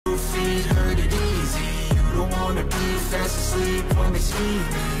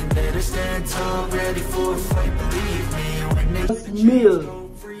scheming. Better stand tall, ready for a fight, believe me. When they meal.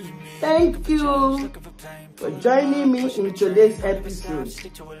 Thank you for joining me in today's episode.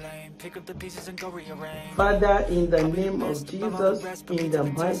 Father, in the name of Jesus, in the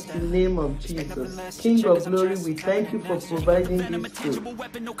mighty name of Jesus, King of glory, we thank you for providing this food.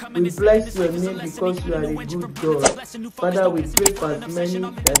 We bless your name because you are a good God. Father, we pray for as many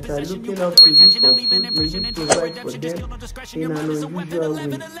that are looking up to you for food. May you provide for them in an unusual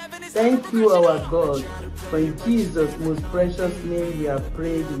way. Thank you, our God, for in Jesus' most precious name we have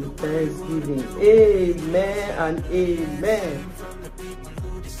prayed in thanksgiving. Amen and amen.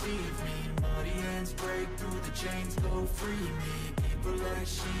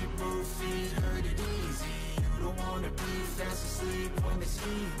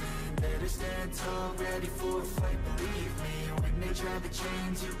 Better stand tall, ready for a fight, believe me. When they try the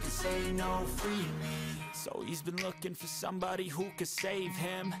chains, you can say no, free me. So he's been looking for somebody who could save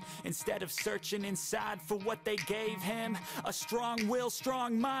him, instead of searching inside for what they gave him. A strong will,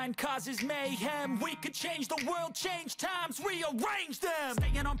 strong mind causes mayhem. We could change the world, change times, rearrange them.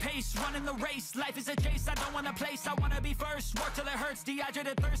 Staying on pace, running the race. Life is a chase, I don't want a place, I wanna be first. Work till it hurts,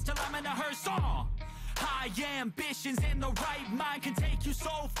 dehydrated thirst till I'm in a hearse. High ambitions in the right mind can take you so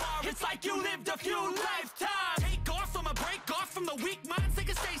far. It's like you lived a few lifetimes. Take off from a break off from the weak minds. They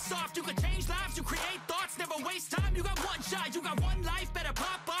can stay soft. You can change lives. You create thoughts. Never waste time. You got one shot. You got one life. Better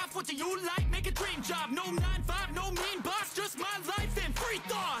pop off. What do you like? Make a dream job. No 9-5. No mean boss. Just my life and free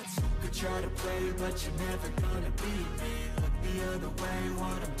thoughts. You could try to play, but you're never gonna beat me. Look the other way.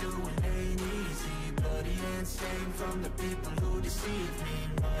 What I'm doing ain't easy. Bloody hands stained from the people who deceive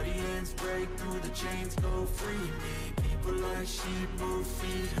me. Muddy hands break through the chains, go free me. People like sheep move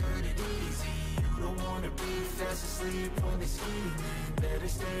feet, hurt it easy. You don't wanna be fast asleep when they're scheming. Better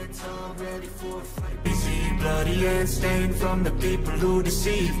stand tall, ready for a fight. Easy, bloody hands stained from the people who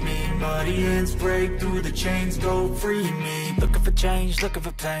deceive me. Muddy hands break through the chains, go free me. Looking for change, looking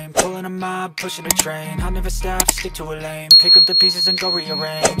for pain. Pulling a mob, pushing a train. I'll never stop, stick to a lane. Pick up the pieces and go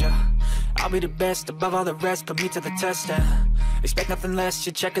rearrange. I'll be the best above all the rest, put me to the test and expect nothing less,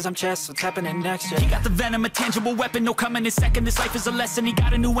 you check as I'm chess, what's happening next, yeah. He got the venom, a tangible weapon, no coming in second. This life is a lesson, he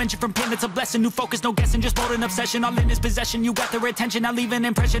got a new engine from pain, it's a blessing. New focus, no guessing, just bold and obsession. All in his possession, you got their attention. I'll leave an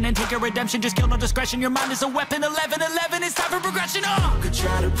impression and take your redemption. Just kill, no discretion, your mind is a weapon. 11-11, it's time for progression, You could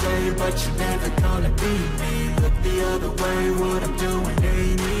try to play, but you're never gonna beat me. Look the other way, what I'm doing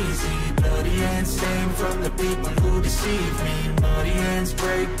ain't easy. Bloody hands stained from the people who deceive me. Muddy hands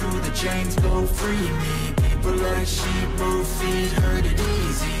break through the chains, go free me. People like sheep move feet, hurt it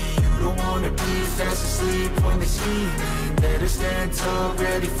easy. You don't wanna be fast asleep when they're scheming. Better stand tall,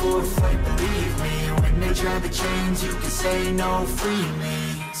 ready for a fight, believe me. When they try the chains, you can say no, free me.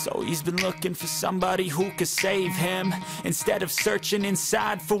 So he's been looking for somebody who could save him, instead of searching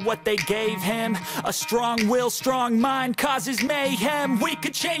inside for what they gave him. A strong will, strong mind causes mayhem. We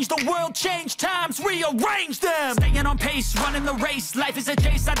could change the world, change times, rearrange them. Staying on pace, running the race. Life is a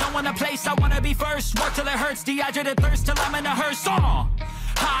chase, I don't want a place, I wanna be first. Work till it hurts, dehydrated thirst till I'm in a hearse.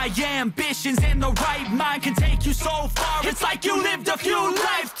 High ambitions in the right mind can take you so far. It's like you lived a few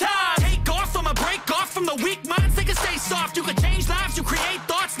lifetimes. Take off from a break off from the weak minds. They can stay soft. You can change lives. You create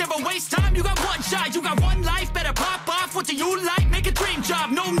thoughts. Never waste time. You got one shot. You got one life. Better pop off. What do you like? Make a dream job.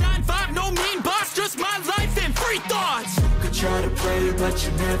 No 9-5. No mean boss. Just my life and free thoughts. You could try to play, but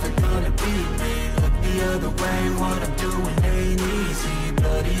you're never gonna beat me. Look the other way. What I'm doing ain't easy.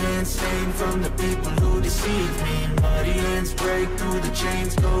 Bloody hands stained from the people who deceive me. Muddy hands break through the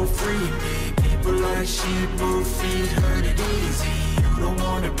chains, go free me. People like sheep move feet, hurt it easy. You don't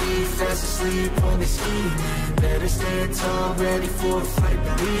wanna be fast asleep when they're scheming. Better stand tall, ready for a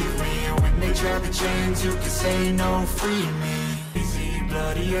fight, believe me. When they try the chains, you can say no, free me. Easy,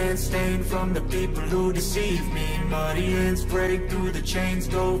 bloody hands stained from the people who deceive me. Muddy hands break through the chains,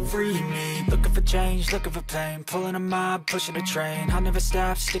 go free me. Looking for change, looking for pain. Pulling a mob, pushing a train. I'll never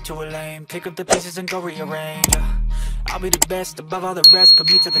stop, stick to a lane. Pick up the pieces and go rearrange. I'll be the best above all the rest,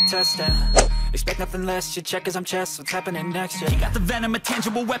 put me to the test and expect nothing less, you check as I'm chess, what's happening next, yeah. He got the venom, a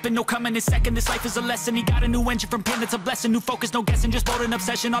tangible weapon, no coming in second. This life is a lesson, he got a new engine from pain, it's a blessing. New focus, no guessing, just bold and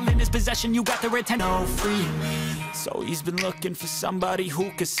obsession. All in his possession, you got their attention. No, free me. So he's been looking for somebody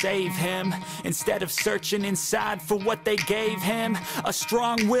who could save him, instead of searching inside for what they gave him. A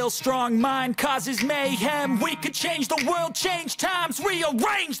strong will, strong mind causes mayhem. We could change the world, change times,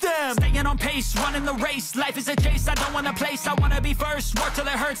 rearrange them. Staying on pace, running the race. Life is a chase, I don't want a place, I wanna be first. Work till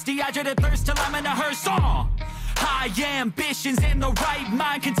it hurts, dehydrated thirst till I'm in a hearse. High ambitions in the right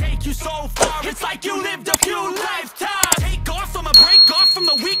mind can take you so far. It's like you lived a few lifetimes. Take off from a break off from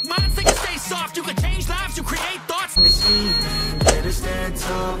the weak minds. They can stay soft. You can change lives. You create thoughts. Better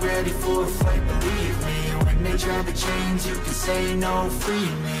the chains, you can say no, free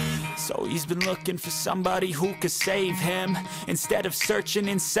me. So he's been looking for somebody who could save him, instead of searching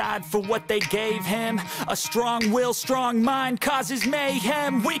inside for what they gave him. A strong will, strong mind causes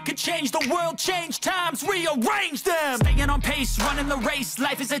mayhem. We could change the world, change times, rearrange them. Staying on pace, running the race.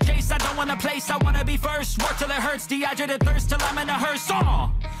 Life is a chase, I don't want a place, I wanna be first. Work till it hurts, dehydrated thirst till I'm in a hearse.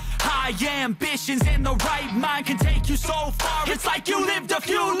 High ambitions in the right mind can take you so far. It's like you lived a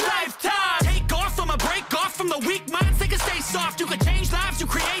few lifetimes. Take off from a break off from the weak minds. They can stay soft, you can change lives, you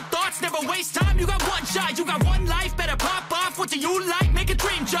create thoughts, never waste time. You got one shot, you got one life, better pop off. What do you like? Make a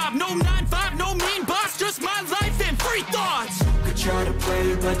dream job. No 9-5, no mean boss, just my life and free thoughts. You could try to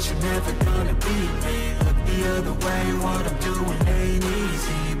play, but you're never gonna beat me. Look the other way, what I'm doing ain't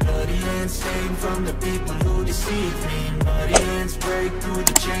easy. Bloody hands stained from the people who deceive me. Muddy hands break through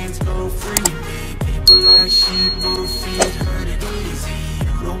the chains, go free me. People like sheep move feet, hurt it easy.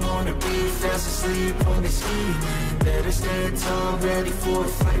 You don't wanna be fast asleep on this scheming. Better stand tall, ready for a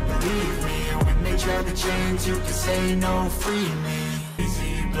fight, believe me. When they try to change, you can say no, free me.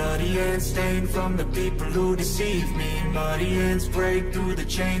 Bloody hands stained from the people who deceive me. Muddy hands break through the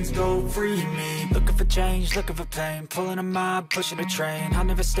chains, go free me. Looking for change, looking for pain, pulling a mob, pushing a train. I'll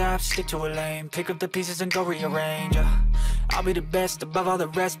never stop, stick to a lane, pick up the pieces and go rearrange. I'll be the best above all the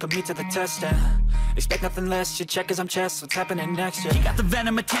rest, put me to the test and expect nothing less. Your check is I'm chess, what's happening next? He got the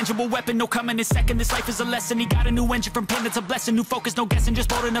venom, a tangible weapon, no coming in second. This life is a lesson, he got a new engine from pain, that's a blessing. New focus, no guessing, just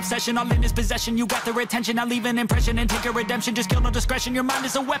bold and obsession, all in his possession. You got their attention, I'll leave an impression and take your redemption. Just kill, no discretion, your mind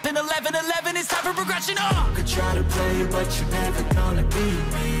is a weapon. 11-11, it's time for progression. You could try to play, but you're never gonna beat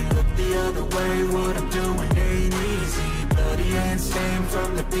me. Look the other way, what I'm doing ain't easy. Bloody hands stained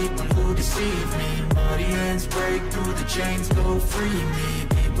from the people who deceive me. Muddy hands break through the chains, go free me.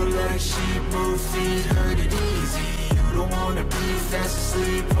 People like sheep move feet, hurt it easy. You don't wanna be fast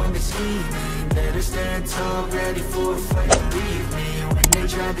asleep on the scheming. Better stand tall, ready for a fight, believe me. When they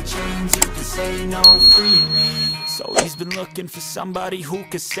try to change, you can say no, free me. So he's been looking for somebody who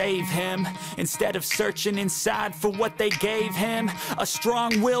could save him, instead of searching inside for what they gave him. A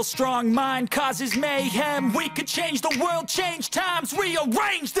strong will, strong mind causes mayhem. We could change the world, change times,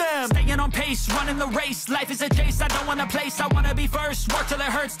 rearrange them. Staying on pace, running the race. Life is a chase, I don't want a place, I wanna be first. Work till it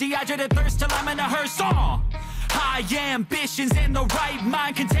hurts, dehydrated thirst till I'm in a hearse. High ambitions in the right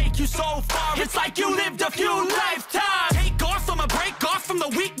mind can take you so far. It's like you lived a few lifetimes. Take off from a break off from the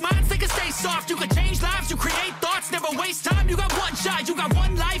weak minds. They can stay soft, you can change lives, you create thoughts, never waste time. You got one shot, you got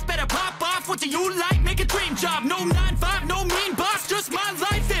one life, better pop off. What do you like? Make a dream job. No 9-5, no mean boss, just my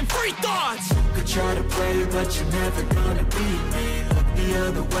life and free thoughts. You could try to play, but you're never gonna beat me. Look the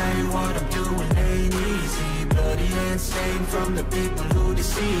other way, what I'm doing ain't easy. Bloody hands stained from the people who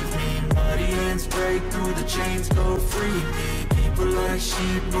deceive me. Muddy hands break through the chains, go free me. People like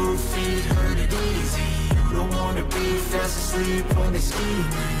sheep move feet, hurt it easy. You don't wanna be fast asleep on this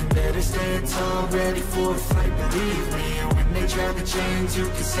scheming. Better stand tall, ready for a fight, believe me. When they try to change, you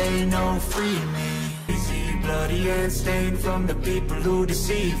can say no, free me. Bloody hands stained from the people who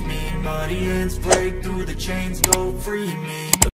deceive me. Muddy hands break through the chains, go free me.